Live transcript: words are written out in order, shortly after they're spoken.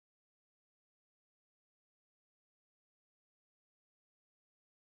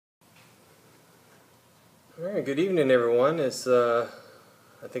Alright, good evening everyone. I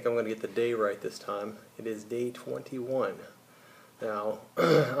think I'm going to get the day right this time. It is day 21. Now,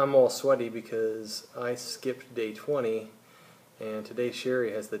 I'm all sweaty because I skipped day 20 and today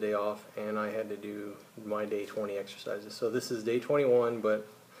Sherry has the day off and I had to do my day 20 exercises. So this is day 21, but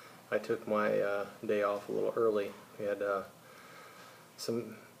I took my day off a little early. We had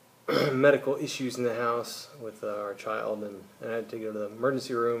some medical issues in the house with our child, and I had to go to the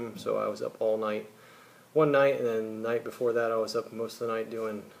emergency room, so I was up all night. One night, and then the night before that I was up most of the night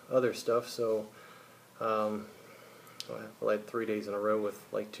doing other stuff, so I had like 3 days in a row with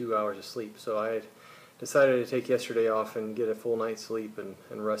like 2 hours of sleep. So I decided to take yesterday off and get a full night's sleep and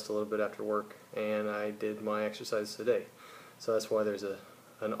rest a little bit after work, and I did my exercise today. So that's why there's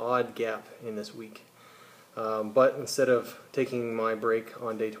an odd gap in this week. But instead of taking my break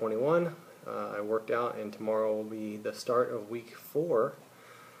on day 21, I worked out, and tomorrow will be the start of week 4.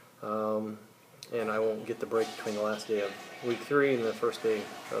 And I won't get the break between the last day of week 3 and the first day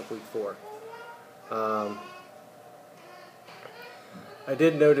of week 4. I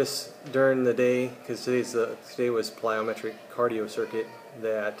did notice during the day, because today was plyometric cardio circuit,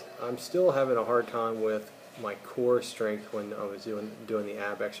 that I'm still having a hard time with my core strength when I was doing the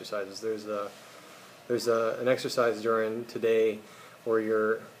ab exercises. There's an exercise during today where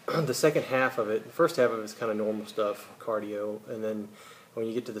you're the second half of it. The first half of it is kind of normal stuff, cardio, and then when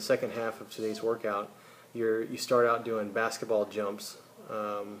you get to the second half of today's workout, you start out doing basketball jumps,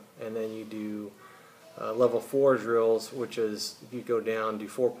 and then you do level 4 drills, which is you go down, do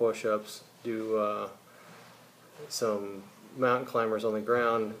 4 push-ups, do some mountain climbers on the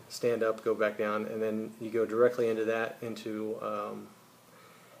ground, stand up, go back down, and then you go directly into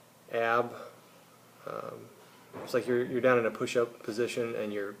ab. It's like you're down in a push-up position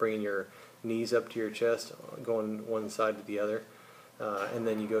and you're bringing your knees up to your chest, going one side to the other. And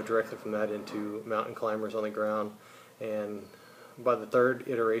then you go directly from that into mountain climbers on the ground, and by the third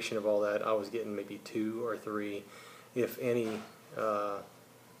iteration of all that I was getting maybe 2 or 3, if any,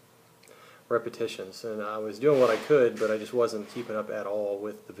 repetitions, and I was doing what I could, but I just wasn't keeping up at all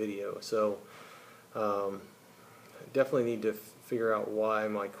with the video. So definitely need to figure out why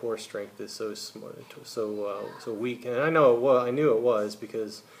my core strength is so weak. And I knew it was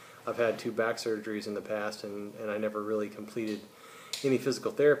because I've had 2 back surgeries in the past, and I never really completed any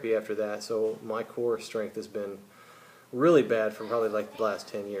physical therapy after that, so my core strength has been really bad for probably like the last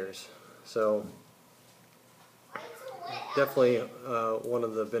 10 years. So definitely one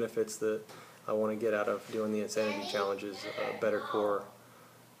of the benefits that I want to get out of doing the Insanity Challenge is better core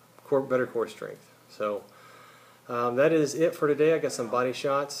strength. So that is it for today. I got some body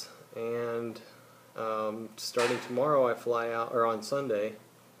shots, and starting tomorrow I fly out, or on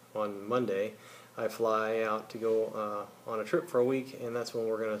Monday I fly out to go on a trip for a week, and that's when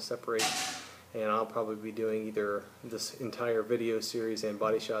we're going to separate, and I'll probably be doing either this entire video series and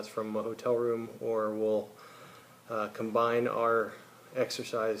body shots from a hotel room, or we'll combine our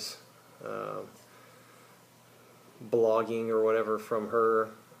exercise blogging or whatever from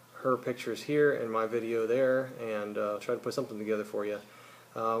her pictures here and my video there, and try to put something together for you.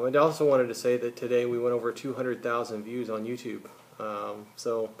 And I also wanted to say that today we went over 200,000 views on YouTube.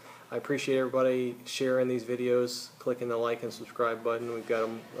 So I appreciate everybody sharing these videos, clicking the like and subscribe button. We've got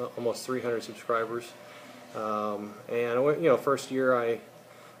almost 300 subscribers. And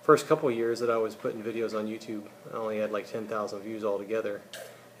first couple of years that I was putting videos on YouTube, I only had like 10,000 views altogether.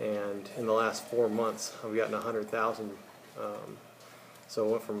 And in the last 4 months, I've gotten 100,000. So it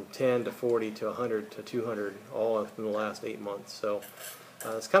went from 10 to 40 to 100 to 200 all in the last 8 months. So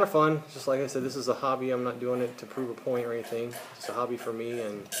it's kind of fun. Just like I said, this is a hobby. I'm not doing it to prove a point or anything. It's a hobby for me,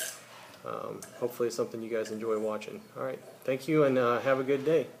 and hopefully it's something you guys enjoy watching. Alright, thank you, and have a good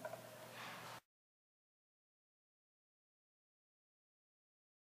day.